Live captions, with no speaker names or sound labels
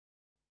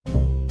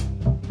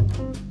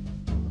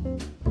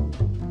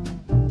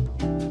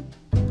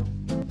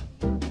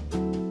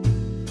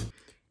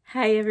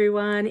Hey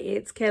everyone,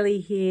 it's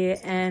Kelly here,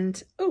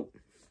 and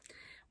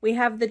we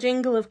have the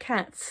jingle of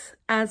cats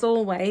as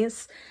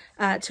always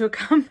to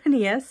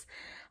accompany us.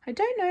 I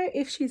don't know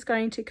if she's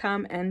going to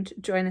come and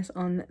join us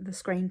on the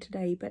screen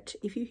today, but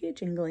if you hear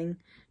jingling,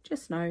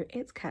 just know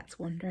it's cats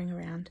wandering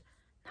around.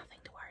 Nothing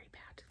to worry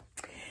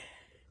about.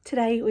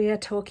 Today we are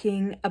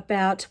talking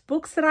about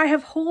books that I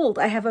have hauled.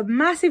 I have a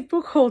massive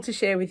book haul to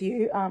share with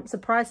you.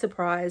 Surprise,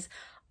 surprise,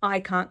 I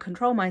can't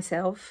control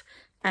myself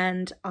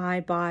and I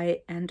buy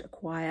and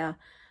acquire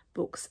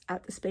books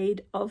at the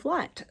speed of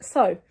light.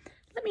 So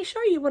let me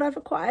show you what I've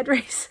acquired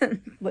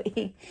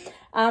recently.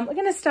 We're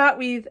going to start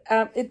with,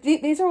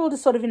 these are all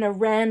just sort of in a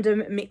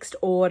random mixed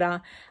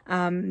order,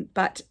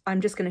 but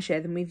I'm just going to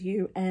share them with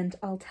you and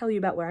I'll tell you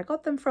about where I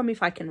got them from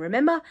if I can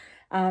remember.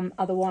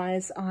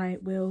 Otherwise I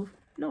will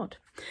not.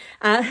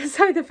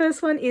 So the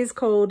first one is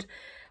called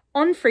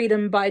On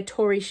Freedom by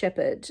Tory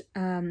Shepherd,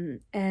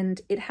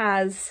 and it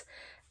has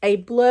a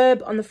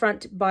blurb on the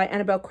front by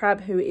Annabel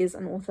Crabb, who is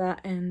an author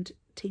and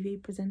TV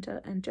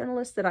presenter and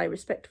journalist that I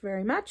respect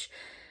very much,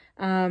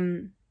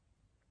 saying,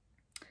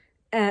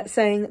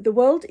 the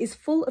world is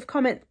full of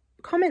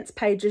comments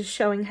pages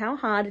showing how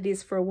hard it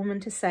is for a woman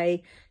to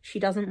say she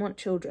doesn't want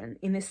children.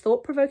 In this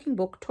thought-provoking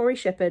book, Tory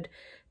Shepherd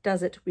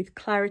does it with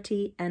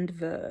clarity and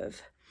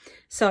verve.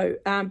 So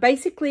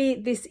basically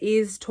this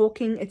is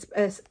talking, it's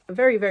a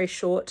very, very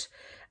short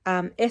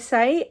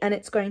essay, and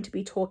it's going to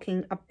be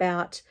talking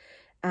about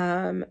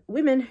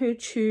women who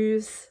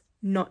choose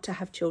not to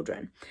have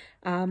children.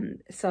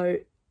 So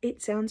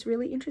it sounds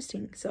really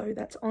interesting. So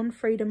that's On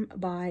Freedom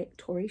by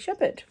Tory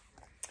Shepherd.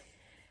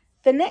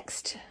 The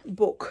next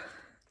book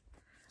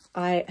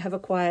I have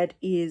acquired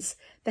is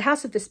The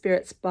House of the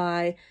Spirits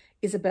by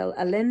Isabel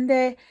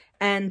Allende,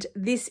 and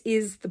this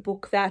is the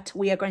book that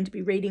we are going to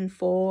be reading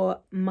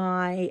for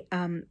my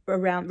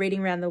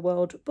Reading Around the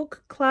World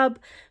book club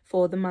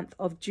for the month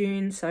of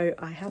June. So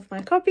I have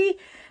my copy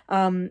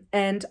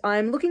and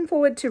I'm looking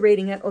forward to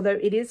reading it, although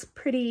it is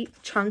pretty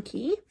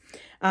chunky.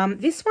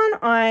 This one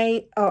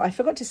I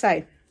forgot to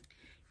say,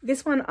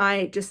 this one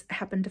I just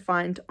happened to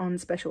find on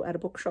special at a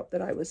bookshop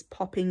that I was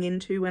popping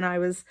into when I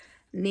was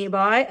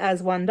nearby,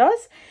 as one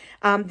does.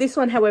 This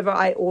one, however,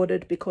 I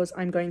ordered because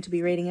I'm going to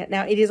be reading it.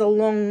 Now, it is a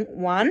long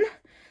one,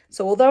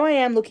 so although I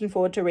am looking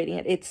forward to reading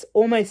it, it's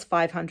almost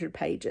 500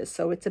 pages,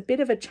 so it's a bit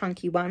of a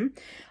chunky one.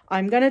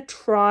 I'm going to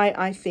try,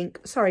 I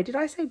think, sorry, did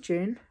I say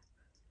June?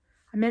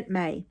 I meant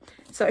May.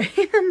 So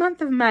in the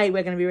month of May,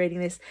 we're going to be reading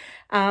this.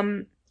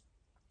 And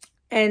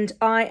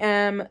I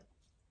am,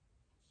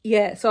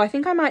 yeah, so I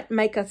think I might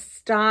make a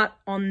start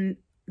on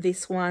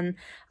this one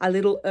a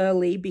little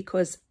early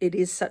because it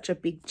is such a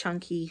big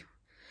chunky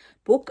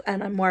book,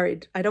 and I'm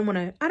worried I don't want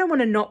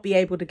to not be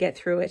able to get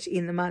through it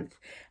in the month,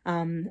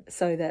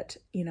 so that,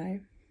 you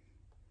know,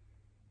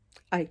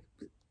 I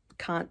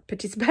can't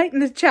participate in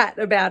the chat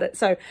about it.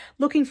 So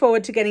looking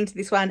forward to getting to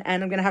this one,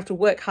 and I'm going to have to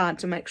work hard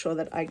to make sure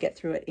that I get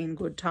through it in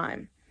good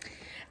time.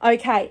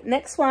 Okay,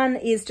 next one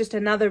is just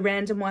another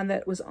random one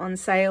that was on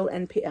sale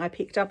and I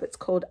picked up. It's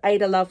called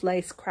Ada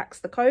Lovelace Cracks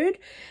the Code,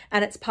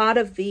 and it's part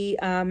of the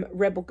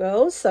Rebel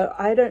Girls. So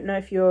I don't know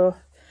if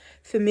you're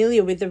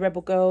familiar with the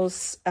Rebel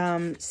Girls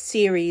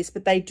series,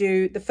 but they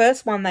do, the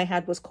first one they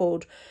had was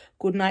called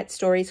Goodnight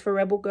Stories for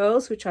Rebel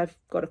Girls, which I've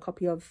got a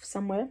copy of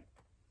somewhere,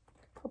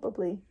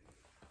 probably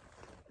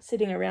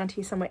sitting around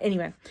here somewhere.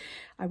 Anyway,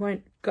 I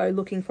won't go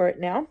looking for it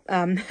now.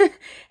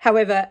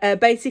 However,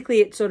 basically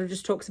it sort of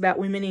just talks about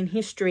women in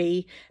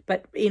history,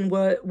 but in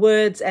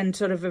words and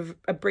sort of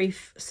a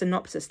brief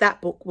synopsis. That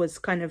book was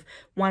kind of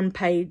one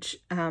page,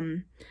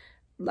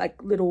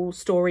 like little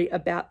story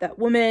about that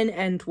woman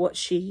and what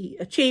she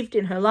achieved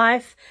in her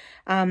life.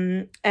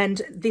 And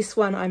this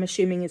one, I'm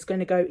assuming, is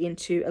going to go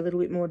into a little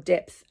bit more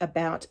depth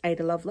about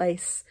Ada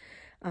Lovelace,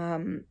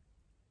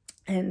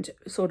 and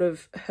sort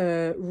of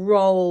her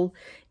role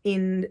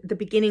in the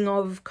beginning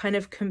of kind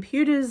of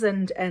computers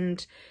and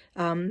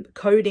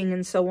coding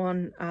and so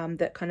on,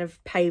 that kind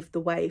of paved the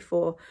way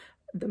for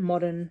the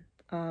modern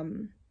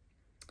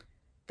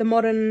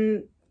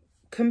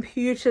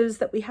computers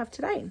that we have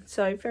today.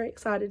 So very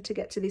excited to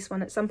get to this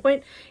one at some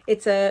point.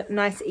 It's a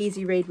nice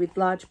easy read with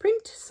large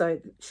print, so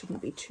it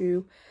shouldn't be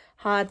too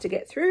hard to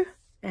get through,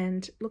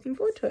 and looking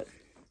forward to it.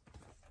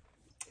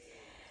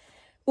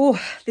 Oh,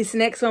 this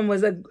next one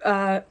was a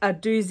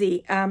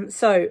doozy.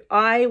 So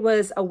I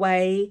was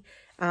away,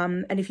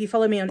 and if you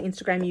follow me on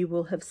Instagram, you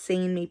will have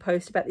seen me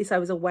post about this. I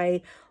was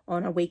away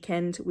on a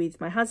weekend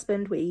with my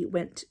husband. We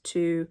went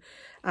to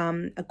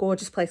a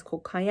gorgeous place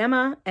called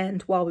Kayama,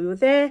 and while we were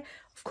there,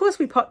 of course,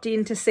 we popped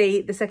in to see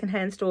the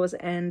secondhand stores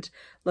and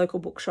local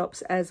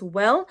bookshops as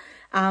well.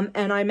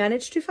 And I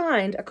managed to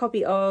find a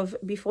copy of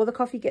Before the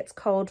Coffee Gets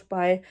Cold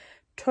by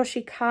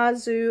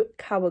Toshikazu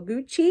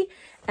Kawaguchi,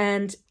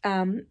 and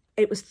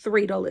it was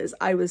 $3.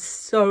 I was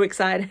so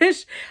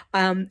excited.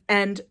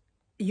 And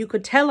you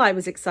could tell I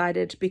was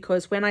excited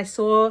because when I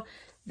saw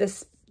the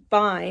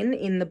spine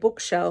in the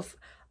bookshelf,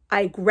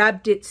 I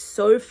grabbed it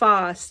so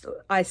fast,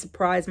 I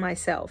surprised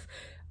myself.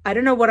 I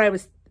don't know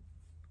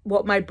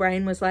what my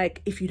brain was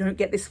like, if you don't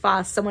get this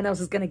fast, someone else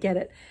is going to get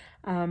it.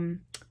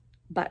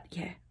 But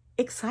yeah,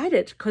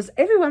 excited because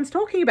everyone's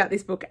talking about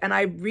this book and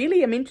I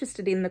really am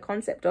interested in the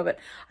concept of it.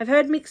 I've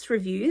heard mixed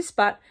reviews,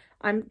 but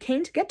I'm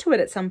keen to get to it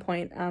at some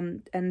point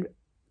and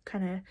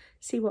kind of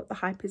see what the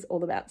hype is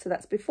all about. So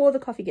that's before the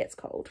coffee gets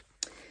cold.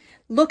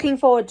 Looking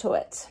forward to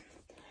it.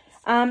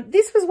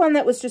 This was one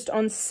that was just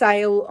on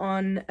sale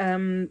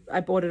on,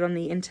 I bought it on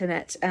the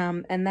internet,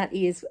 and that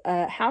is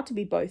How to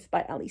Be Both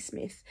by Ali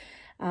Smith,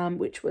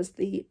 which was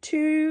the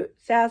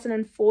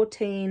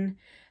 2014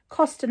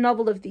 Costa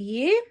Novel of the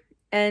Year,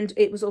 and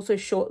it was also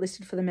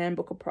shortlisted for the Man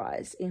Booker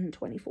Prize in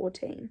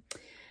 2014.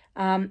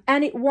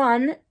 And it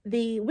won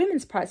the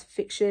Women's Prize for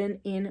Fiction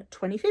in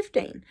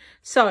 2015.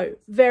 So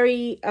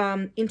very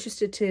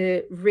interested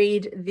to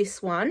read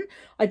this one.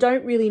 I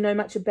don't really know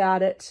much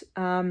about it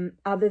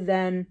other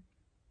than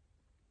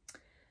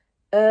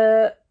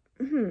it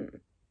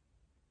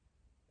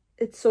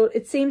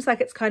seems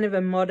like it's kind of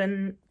a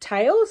modern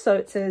tale. So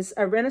it says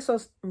a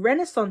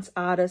Renaissance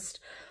artist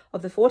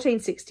of the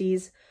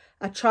 1460s,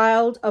 a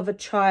child of the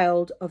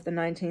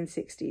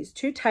 1960s.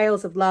 Two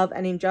tales of love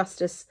and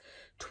injustice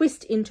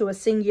twist into a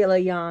singular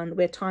yarn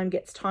where time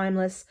gets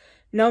timeless,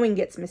 knowing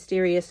gets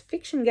mysterious,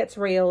 fiction gets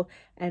real,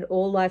 and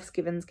all life's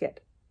givens get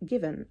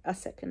given a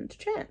second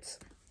chance.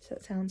 So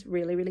it sounds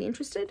really, really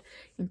interesting.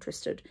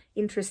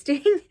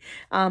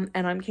 And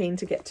I'm keen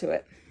to get to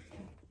it.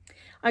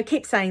 I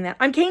keep saying that.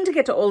 I'm keen to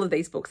get to all of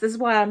these books. This is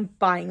why I'm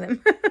buying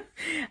them.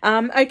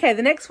 Okay,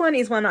 the next one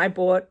is one I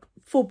bought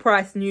full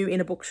price new in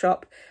a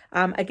bookshop.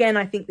 Again,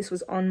 I think this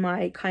was on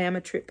my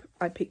Kayama trip.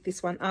 I picked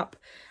this one up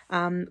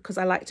because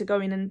I like to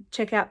go in and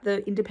check out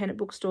the independent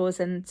bookstores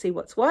and see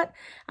what's what.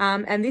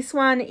 And this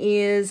one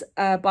is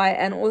by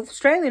an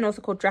Australian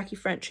author called Jackie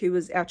French, who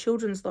was our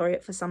children's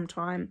laureate for some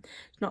time,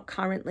 not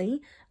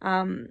currently,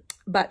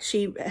 but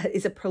she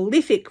is a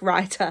prolific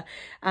writer.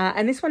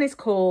 And this one is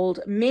called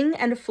Ming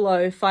and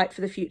Flo Fight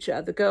for the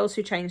Future, The Girls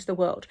Who Changed the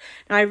World.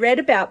 Now, I read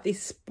about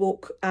this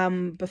book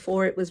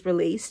before it was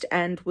released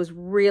and was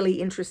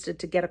really interested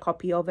to get a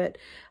copy of it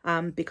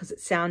because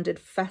it sounded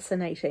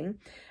fascinating.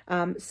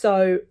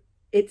 So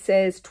it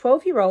says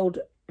 12-year-old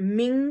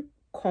Ming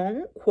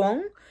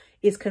Kwong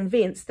is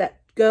convinced that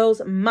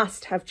girls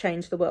must have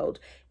changed the world,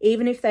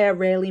 even if they are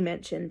rarely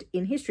mentioned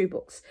in history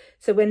books.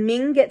 So when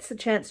Ming gets the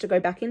chance to go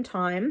back in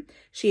time,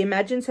 she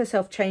imagines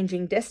herself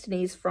changing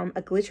destinies from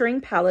a glittering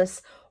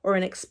palace or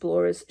an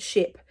explorer's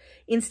ship.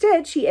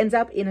 Instead, she ends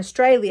up in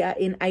Australia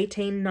in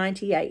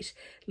 1898,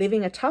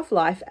 living a tough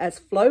life as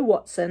Flo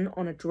Watson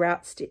on a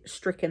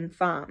drought-stricken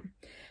farm.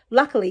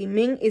 Luckily,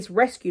 Ming is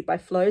rescued by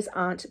Flo's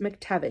Aunt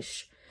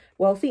McTavish.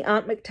 Wealthy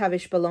Aunt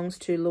McTavish belongs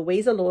to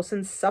Louisa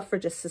Lawson's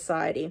suffragist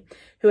society,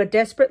 who are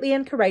desperately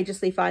and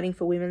courageously fighting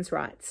for women's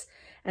rights.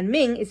 And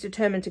Ming is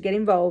determined to get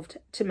involved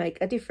to make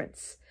a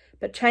difference.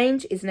 But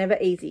change is never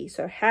easy,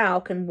 so how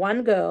can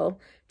one girl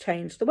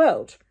change the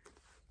world?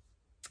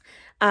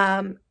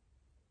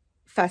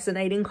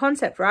 Fascinating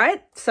concept,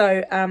 right?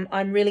 So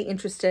I'm really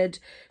interested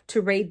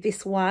to read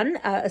this one,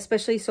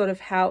 especially sort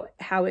of how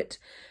it,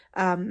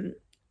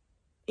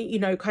 you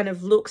know, kind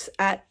of looks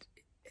at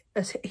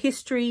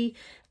history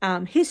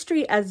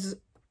as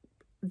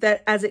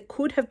it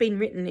could have been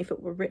written if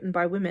it were written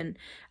by women,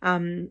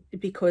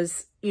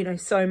 because, you know,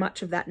 so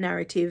much of that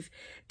narrative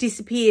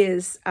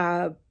disappears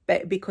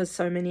because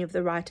so many of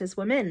the writers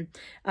were men.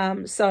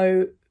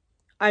 So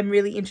I'm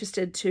really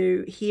interested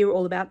to hear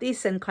all about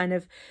this and kind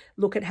of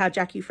look at how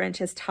Jackie French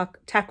has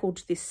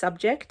tackled this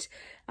subject.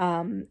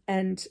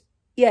 And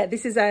yeah,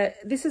 this is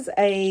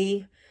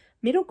a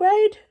middle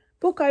grade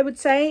book, I would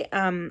say,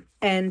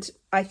 and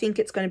I think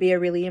it's going to be a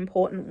really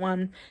important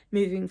one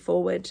moving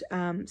forward.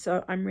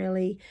 So I'm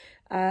really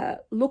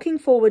looking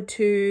forward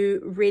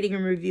to reading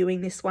and reviewing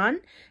this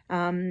one,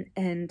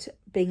 and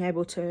being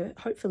able to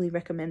hopefully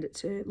recommend it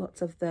to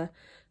lots of the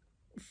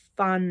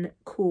fun,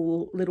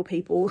 cool little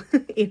people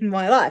in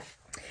my life.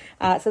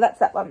 So that's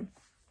that one.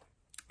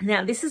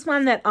 Now, this is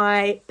one that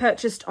I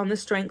purchased on the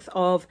strength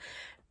of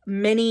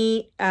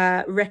many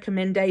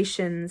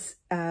recommendations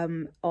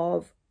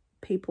of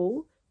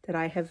people that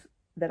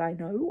I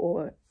know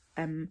or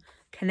am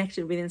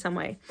connected with in some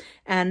way,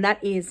 and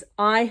that is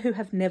I Who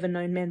Have Never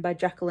Known Men by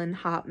Jacqueline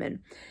Harpman.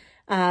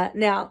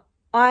 Now,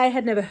 I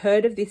had never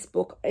heard of this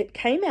book. It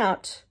came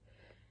out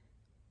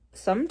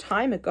some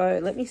time ago.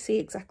 Let me see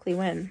exactly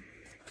when.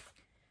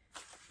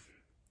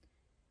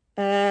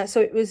 So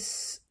it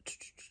was,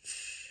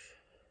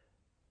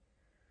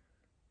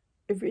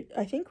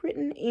 I think,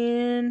 written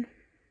in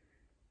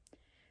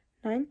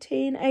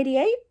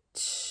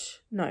 1988?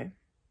 No.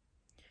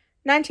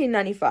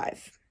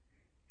 1995.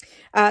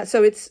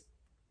 So it's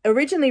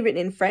originally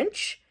written in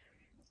French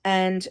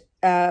and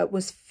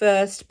was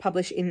first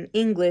published in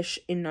English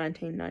in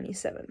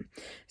 1997.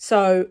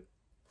 So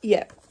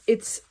yeah,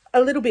 it's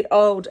a little bit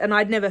old and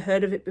I'd never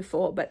heard of it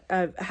before, but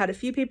I've had a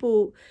few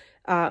people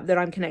that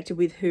I'm connected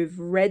with who've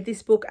read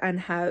this book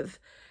and have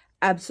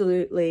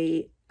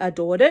absolutely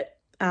adored it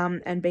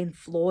and been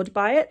floored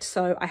by it.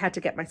 So I had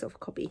to get myself a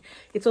copy.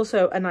 It's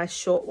also a nice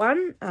short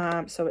one.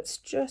 So it's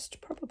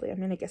just probably, I'm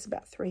going to guess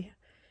about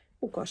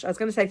oh gosh, I was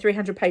going to say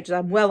 300 pages.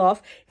 I'm well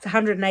off. It's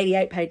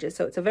 188 pages,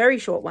 so it's a very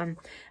short one.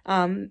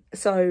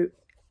 So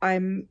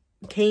I'm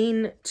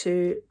keen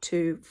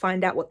to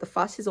find out what the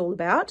fuss is all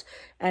about,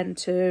 and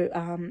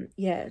to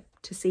yeah,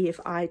 to see if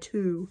I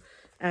too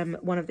am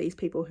one of these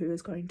people who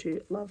is going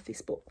to love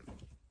this book.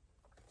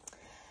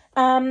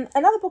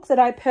 Another book that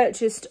I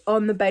purchased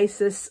on the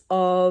basis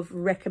of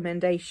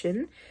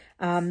recommendation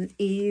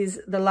is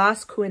The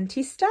Last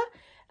Cuentista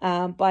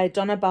by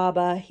Donna,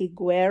 Barba,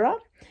 Higuera.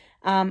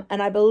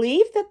 And I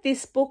believe that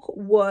this book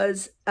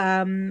was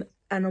an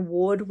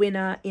award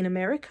winner in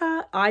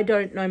America. I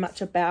don't know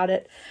much about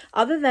it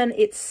other than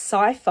it's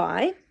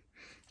sci-fi,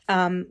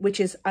 which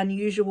is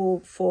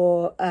unusual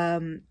for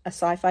a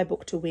sci-fi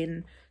book to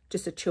win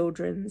just a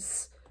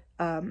children's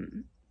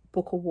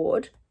book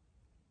award.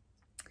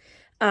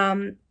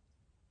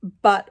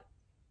 But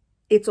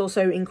it's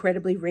also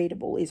incredibly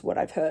readable is what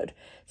I've heard.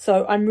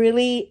 So I'm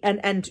really,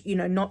 and you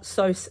know, not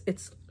so,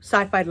 it's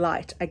sci-fi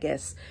light, I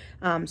guess.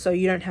 So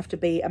you don't have to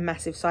be a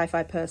massive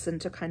sci-fi person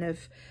to kind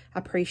of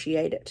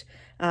appreciate it.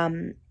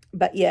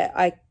 But yeah,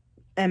 I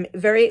am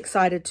very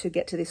excited to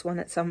get to this one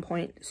at some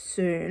point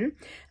soon.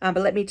 But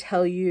let me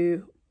tell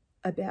you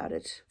about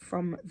it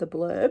from the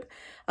blurb.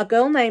 A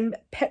girl named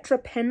Petra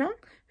Penna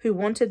who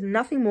wanted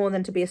nothing more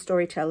than to be a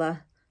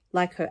storyteller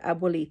like her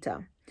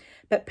abuelita.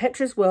 But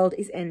Petra's world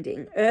is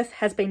ending. Earth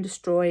has been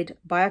destroyed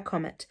by a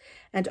comet,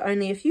 and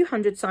only a few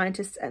hundred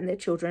scientists and their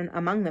children,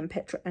 among them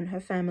Petra and her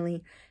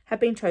family, have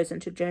been chosen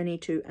to journey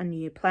to a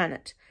new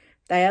planet.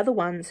 They are the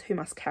ones who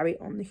must carry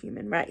on the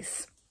human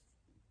race.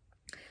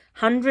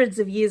 Hundreds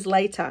of years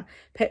later,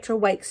 Petra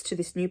wakes to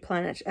this new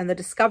planet and the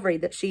discovery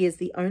that she is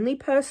the only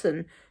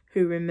person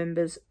who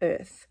remembers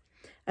Earth.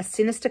 A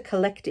sinister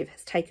collective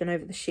has taken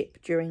over the ship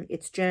during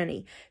its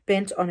journey,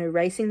 bent on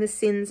erasing the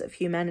sins of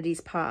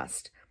humanity's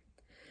past.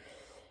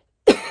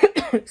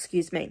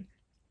 Excuse me.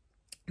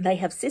 They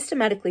have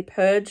systematically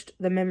purged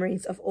the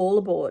memories of all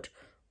aboard,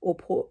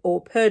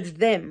 or purged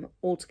them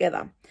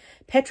altogether.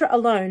 Petra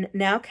alone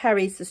now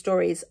carries the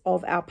stories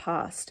of our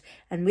past,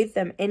 and with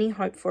them any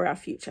hope for our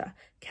future.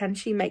 Can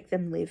she make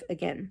them live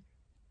again?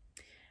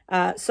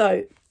 It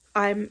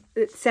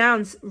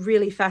sounds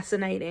really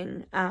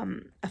fascinating,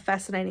 a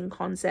fascinating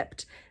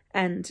concept,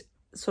 and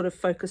sort of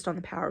focused on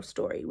the power of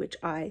story, which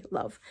I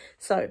love.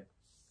 So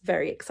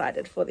very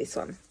excited for this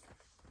one.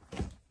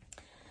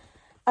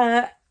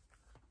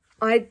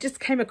 I just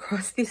came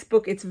across this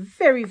book. It's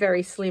very,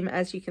 very slim,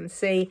 as you can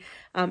see,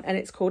 and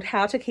it's called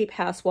How to Keep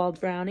House While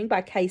Drowning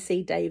by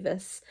K.C.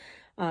 Davis.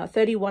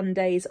 31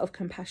 Days of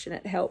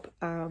Compassionate Help.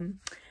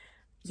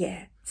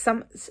 Yeah,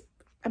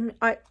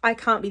 I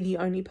can't be the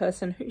only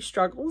person who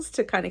struggles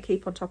to kind of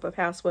keep on top of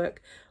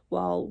housework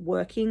while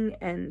working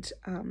and,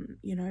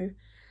 you know,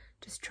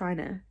 just trying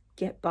to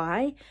get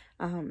by.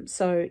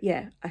 So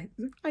yeah,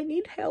 I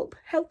need help.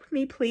 Help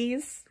me,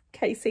 please,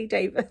 K.C.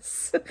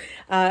 Davis.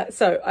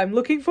 So I'm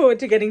looking forward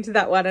to getting to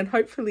that one and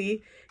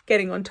hopefully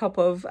getting on top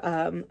of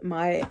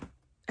my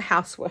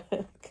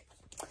housework.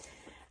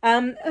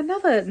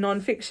 Another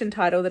non-fiction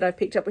title that I've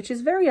picked up, which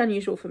is very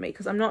unusual for me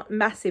because I'm not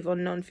massive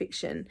on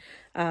non-fiction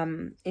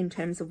in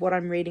terms of what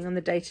I'm reading on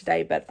the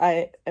day-to-day, but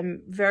I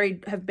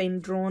have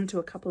been drawn to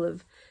a couple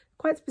of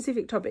quite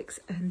specific topics,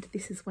 and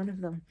this is one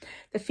of them.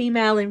 The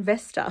Female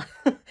Investor,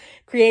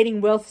 Creating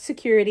Wealth,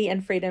 Security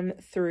and Freedom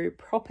Through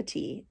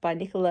Property by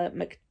Nicola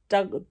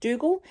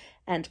McDougall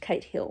and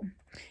Kate Hill.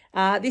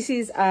 This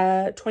is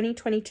a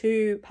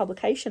 2022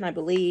 publication, I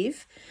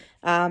believe,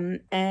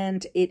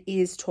 and it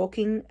is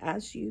talking,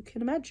 as you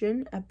can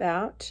imagine,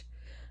 about,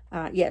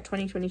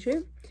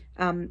 2022,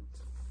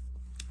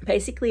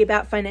 basically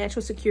about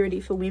financial security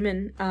for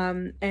women.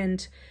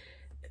 And,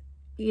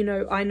 you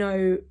know, I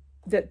know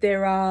that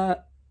there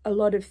are a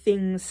lot of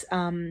things,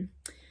 a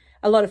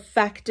lot of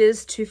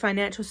factors to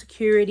financial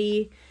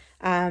security.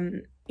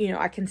 You know,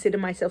 I consider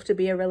myself to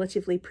be a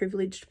relatively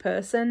privileged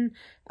person.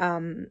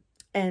 And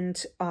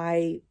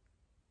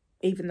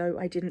even though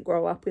I didn't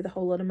grow up with a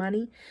whole lot of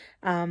money,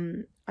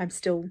 I'm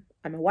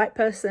a white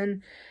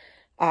person.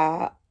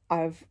 I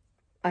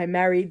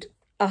married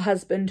a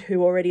husband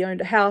who already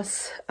owned a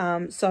house.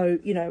 So,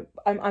 you know,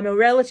 I'm a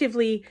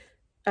relatively,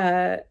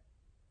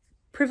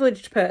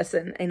 privileged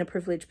person in a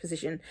privileged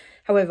position.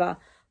 However,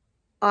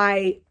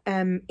 I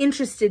am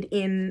interested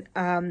in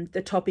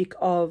the topic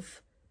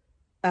of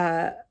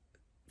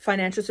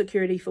financial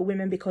security for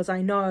women because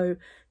I know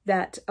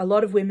that a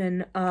lot of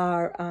women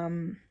are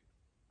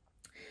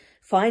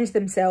find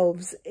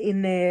themselves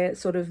in their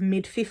sort of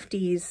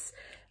mid-50s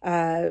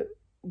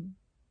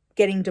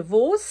getting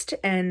divorced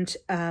and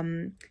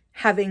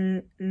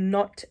having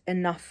not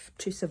enough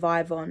to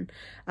survive on.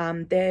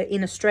 They're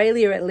in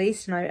Australia at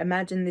least, and I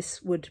imagine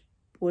this would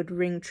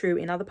ring true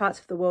in other parts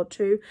of the world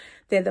too.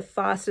 They're the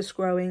fastest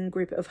growing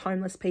group of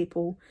homeless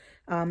people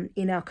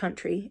in our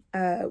country,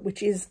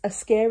 which is a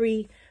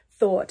scary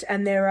thought.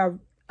 And there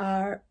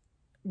are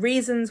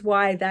reasons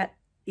why that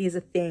is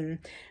a thing.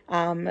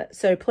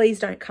 So please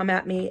don't come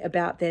at me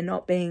about there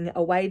not being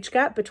a wage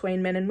gap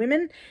between men and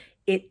women.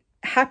 It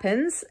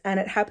happens, and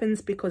it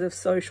happens because of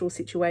social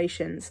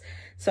situations.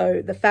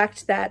 So the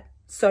fact that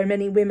so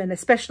many women,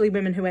 especially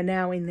women who are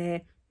now in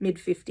their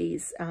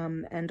mid-50s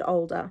and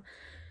older,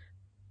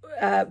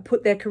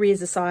 put their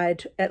careers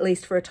aside, at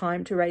least for a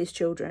time, to raise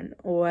children,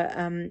 or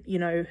you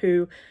know,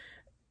 who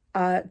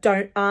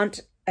don't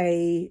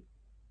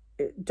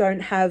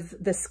have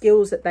the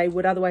skills that they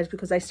would otherwise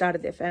because they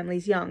started their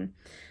families young,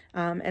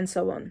 and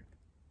so on.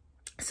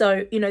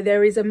 So, you know,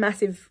 there is a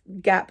massive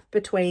gap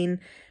between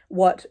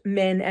what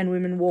men and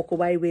women walk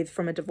away with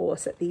from a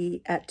divorce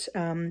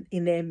in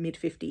their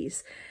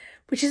mid-50s,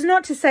 which is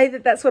not to say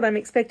that that's what I'm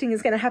expecting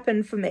is going to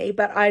happen for me,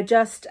 but I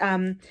just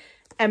am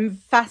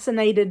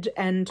fascinated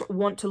and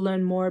want to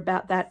learn more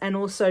about that, and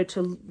also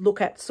to look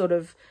at sort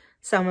of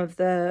some of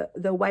the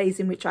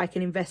ways in which I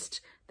can invest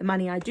the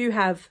money I do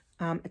have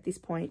at this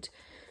point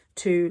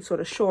to sort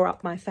of shore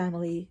up my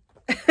family,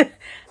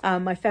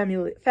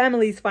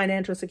 family's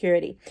financial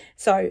security.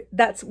 So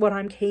that's what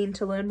I'm keen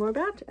to learn more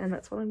about, and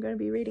that's what I'm going to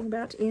be reading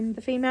about in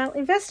The Female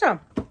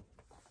Investor.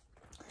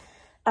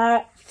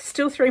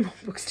 Still 3 more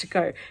books to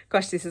go.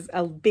 Gosh, this is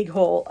a big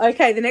haul.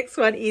 Okay, the next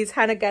one is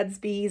Hannah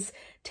Gadsby's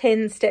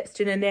 10 Steps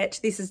to Nanette.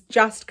 This has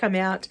just come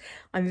out.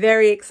 I'm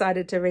very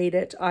excited to read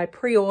it. I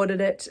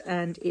pre-ordered it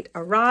and it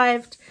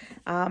arrived,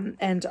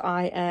 and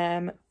I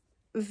am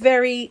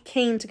very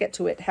keen to get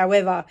to it.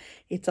 However,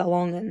 it's a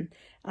long one.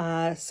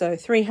 So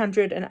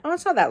 300, and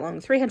it's not that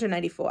long,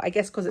 384, I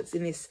guess, because it's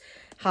in this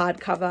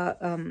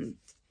hardcover,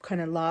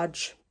 kind of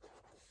large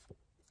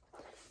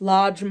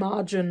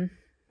margin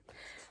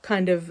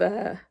kind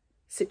of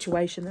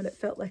situation, that it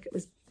felt like it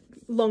was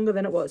longer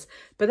than it was.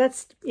 But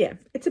that's, yeah,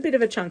 it's a bit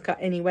of a chunker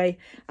anyway.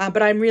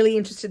 But I'm really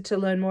interested to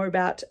learn more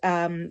about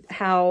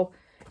how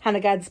Hannah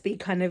Gadsby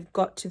kind of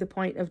got to the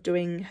point of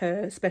doing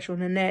her special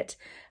Nanette.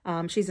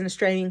 She's an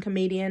Australian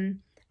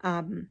comedian,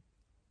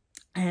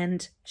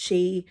 and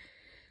she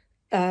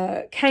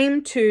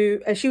came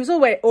to, she was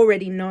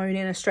already known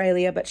in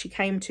Australia, but she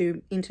came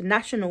to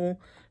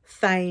international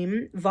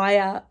fame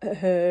via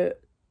her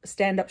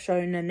stand-up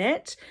show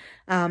Nanette,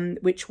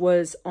 which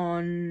was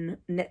on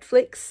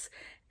Netflix,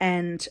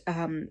 and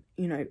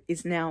you know,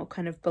 is now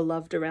kind of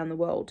beloved around the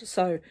world.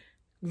 So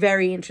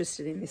very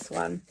interested in this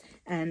one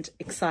and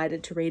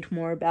excited to read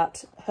more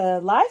about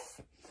her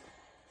life.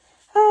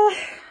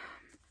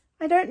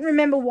 I don't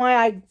remember why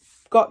I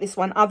got this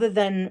one, other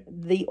than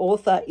the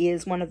author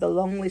is one of the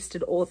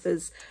long-listed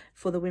authors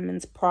for the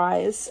Women's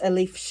Prize,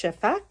 Elif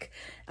Shafak,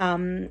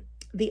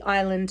 The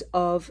Island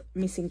of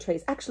Missing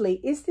Trees.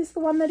 Actually, is this the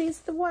one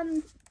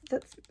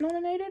that's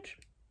nominated?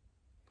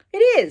 It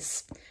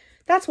is.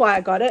 That's why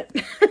I got it.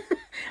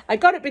 I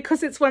got it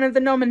because it's one of the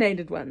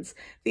nominated ones.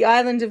 The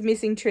Island of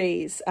Missing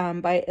Trees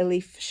by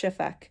Elif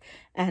Shafak.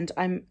 And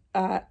I'm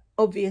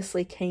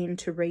obviously keen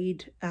to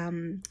read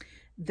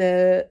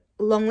the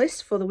long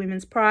list for the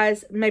Women's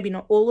Prize. Maybe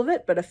not all of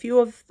it, but a few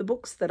of the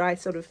books that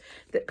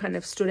that kind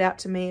of stood out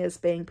to me as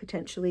being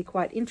potentially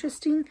quite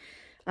interesting.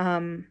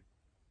 So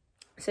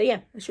yeah,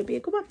 it should be a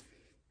good one.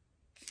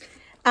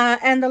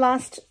 And the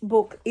last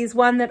book is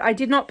one that I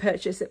did not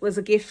purchase. It was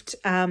a gift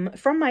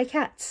from my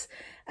cats.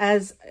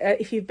 As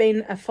if you've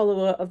been a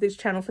follower of this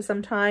channel for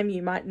some time,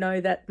 you might know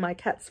that my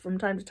cats from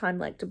time to time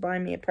like to buy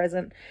me a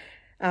present.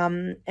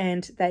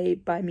 And they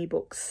buy me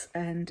books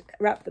and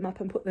wrap them up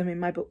and put them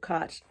in my book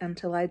cart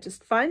until I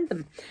just find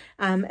them.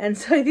 And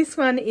so this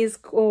one is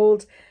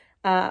called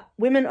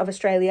Women of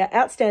Australia,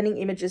 Outstanding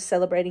Images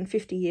Celebrating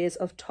 50 Years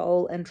of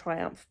Toll and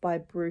Triumph by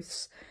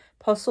Bruce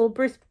Postle.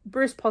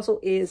 Bruce Postle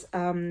is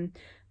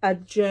a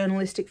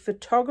journalistic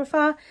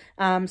photographer.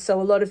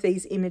 So a lot of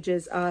these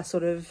images are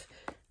sort of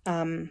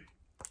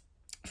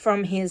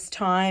from his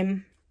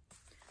time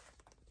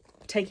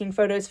taking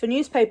photos for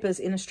newspapers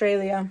in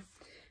Australia.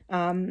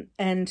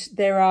 And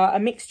there are a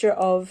mixture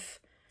of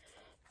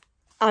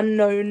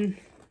unknown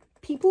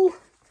people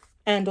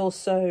and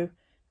also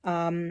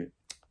known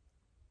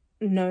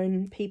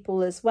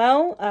people as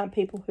well.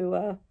 People who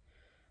are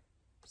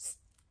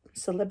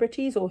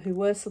celebrities or who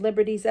were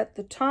celebrities at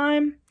the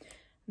time.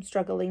 I'm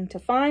struggling to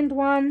find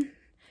one.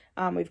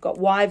 We've got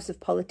wives of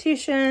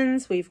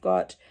politicians. We've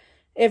got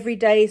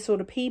everyday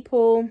sort of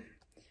people.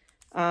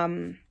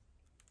 And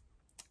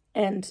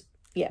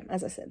yeah,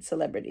 as I said,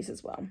 celebrities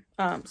as well.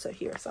 So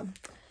here are some.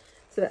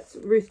 So that's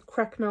Ruth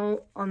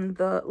Cracknell on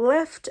the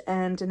left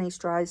and Denise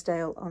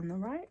Drysdale on the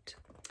right,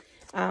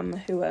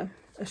 who are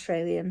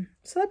Australian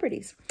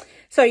celebrities.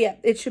 So yeah,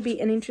 it should be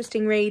an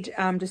interesting read,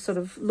 just sort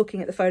of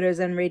looking at the photos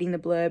and reading the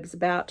blurbs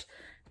about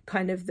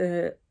kind of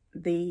the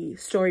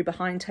story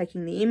behind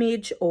taking the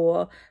image,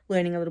 or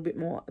learning a little bit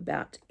more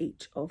about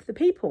each of the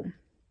people.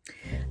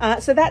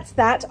 So that's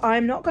that.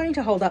 I'm not going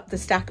to hold up the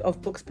stack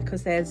of books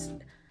because there's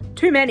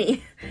too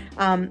many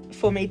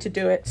for me to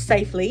do it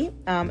safely,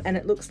 and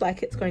it looks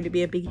like it's going to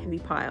be a big heavy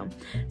pile.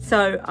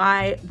 So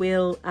I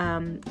will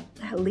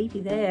leave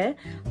you there.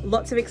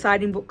 Lots of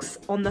exciting books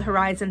on the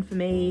horizon for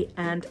me,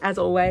 and as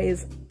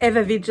always,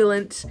 ever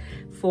vigilant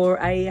for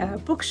a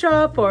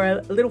bookshop or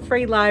a little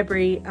free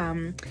library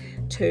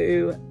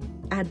to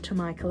add to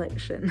my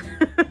collection.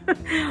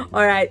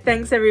 All right,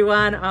 thanks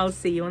everyone. I'll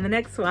see you on the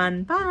next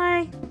one.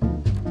 Bye.